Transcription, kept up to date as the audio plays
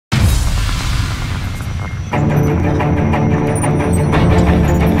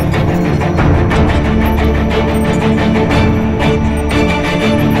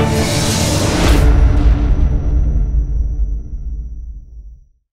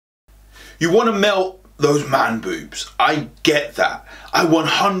You want to melt those man boobs. I get that. I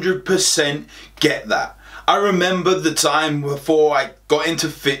 100% get that. I remember the time before I got into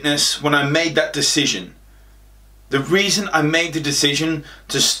fitness when I made that decision. The reason I made the decision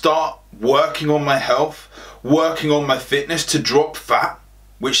to start working on my health, working on my fitness to drop fat,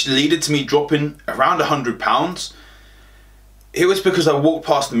 which led to me dropping around 100 pounds, it was because I walked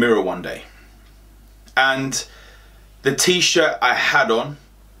past the mirror one day and the t-shirt I had on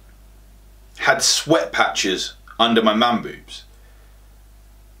had sweat patches under my man boobs.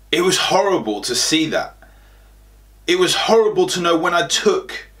 It was horrible to see that. It was horrible to know when I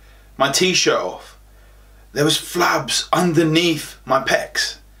took my t-shirt off, there was flabs underneath my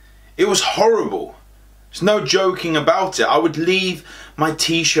pecs. It was horrible. There's no joking about it. I would leave my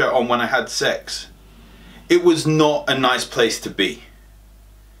t-shirt on when I had sex. It was not a nice place to be.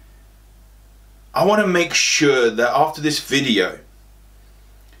 I want to make sure that after this video,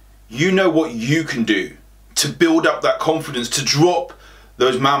 you know what you can do to build up that confidence, to drop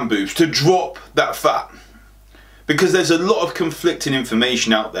those man boobs, to drop that fat. Because there's a lot of conflicting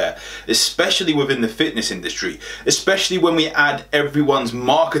information out there, especially within the fitness industry, especially when we add everyone's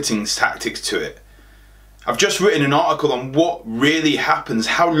marketing tactics to it. I've just written an article on what really happens,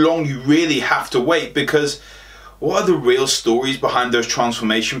 how long you really have to wait, because what are the real stories behind those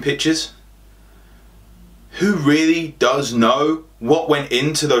transformation pictures? Who really does know what went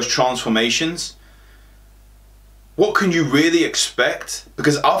into those transformations? What can you really expect?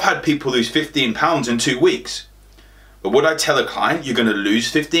 Because I've had people lose 15 pounds in 2 weeks. But would I tell a client you're going to lose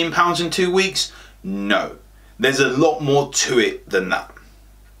 15 pounds in 2 weeks? No. There's a lot more to it than that.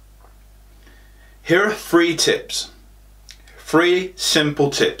 Here are 3 tips. 3 simple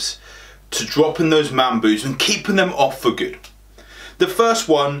tips to dropping those man boobs and keeping them off for good. The first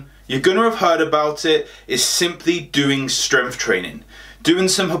one, you're going to have heard about it, is simply doing strength training. Doing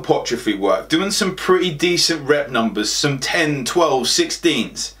some hypertrophy work, doing some pretty decent rep numbers, some 10, 12,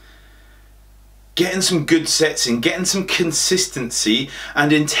 16s. Getting some good sets in, getting some consistency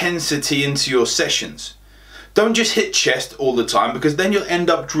and intensity into your sessions. Don't just hit chest all the time, because then you'll end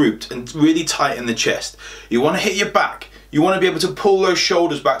up drooped and really tight in the chest. You want to hit your back. You want to be able to pull those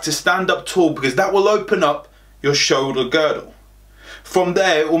shoulders back to stand up tall, because that will open up your shoulder girdle. From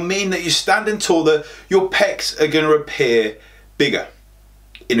there, it will mean that you're standing taller, your pecs are going to appear bigger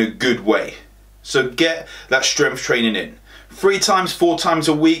in a good way. So get that strength training in. 3 times, 4 times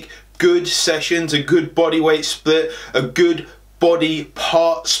a week, good sessions, a good body weight split, a good body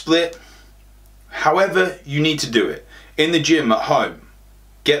part split. However you need to do it, in the gym, at home,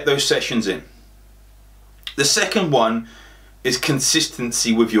 get those sessions in. The second one is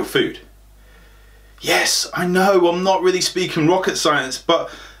consistency with your food. Yes, I know I'm not really speaking rocket science,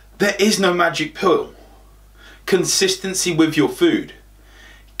 but there is no magic pill. Consistency with your food.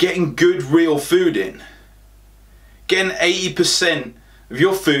 Getting good real food in. Getting 80% of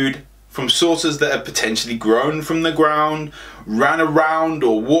your food from sources that are potentially grown from the ground, ran around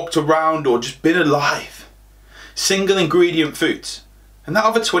or walked around or just been alive. Single ingredient foods. And that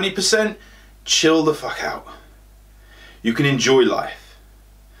other 20%, chill the fuck out. You can enjoy life.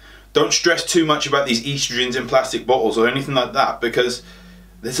 Don't stress too much about these estrogens in plastic bottles or anything like that, because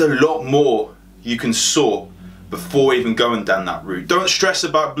there's a lot more you can sort before even going down that route. Don't stress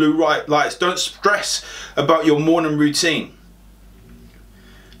about blue lights. Don't stress about your morning routine.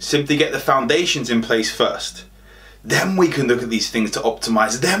 Simply get the foundations in place first. Then we can look at these things to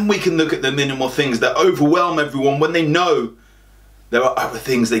optimize. Then we can look at the minimal things that overwhelm everyone when they know there are other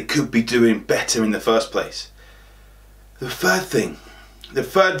things they could be doing better in the first place. The third thing,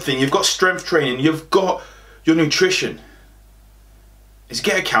 you've got strength training, you've got your nutrition, is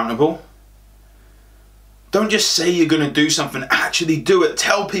get accountable. Don't just say you're going to do something, actually do it.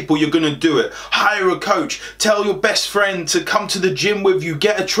 Tell people you're going to do it. Hire a coach. Tell your best friend to come to the gym with you.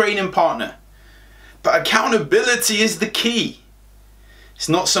 Get a training partner. But accountability is the key. It's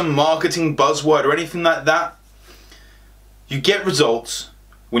not some marketing buzzword or anything like that. You get results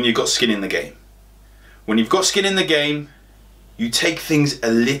when you've got skin in the game. When you've got skin in the game, you take things a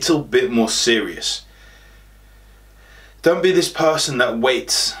little bit more serious. Don't be this person that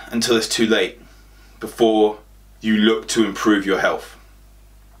waits until it's too late before you look to improve your health.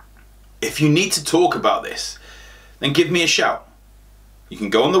 If you need to talk about this, then give me a shout. You can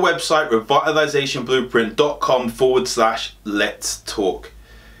go on the website revitalizationblueprint.com/let's talk.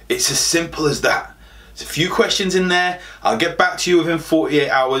 It's as simple as that. There's a few questions in there. I'll get back to you within 48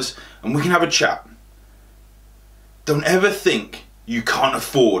 hours and we can have a chat. Don't ever think you can't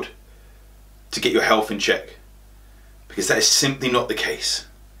afford to get your health in check, because that is simply not the case.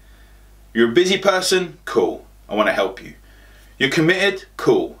 You're a busy person? Cool. I want to help you. You're committed?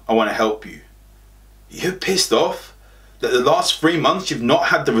 Cool, I want to help you. You're pissed off that the last 3 months you've not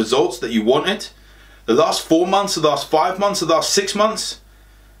had the results that you wanted? The last 4 months, the last 5 months, the last 6 months?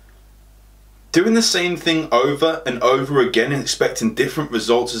 Doing the same thing over and over again and expecting different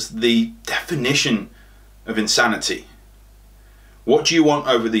results is the definition of insanity. What do you want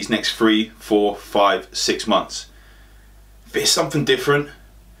over these next 3, 4, 5, 6 months? If it's something different,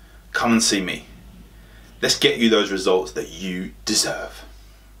 come and see me. Let's get you those results that you deserve.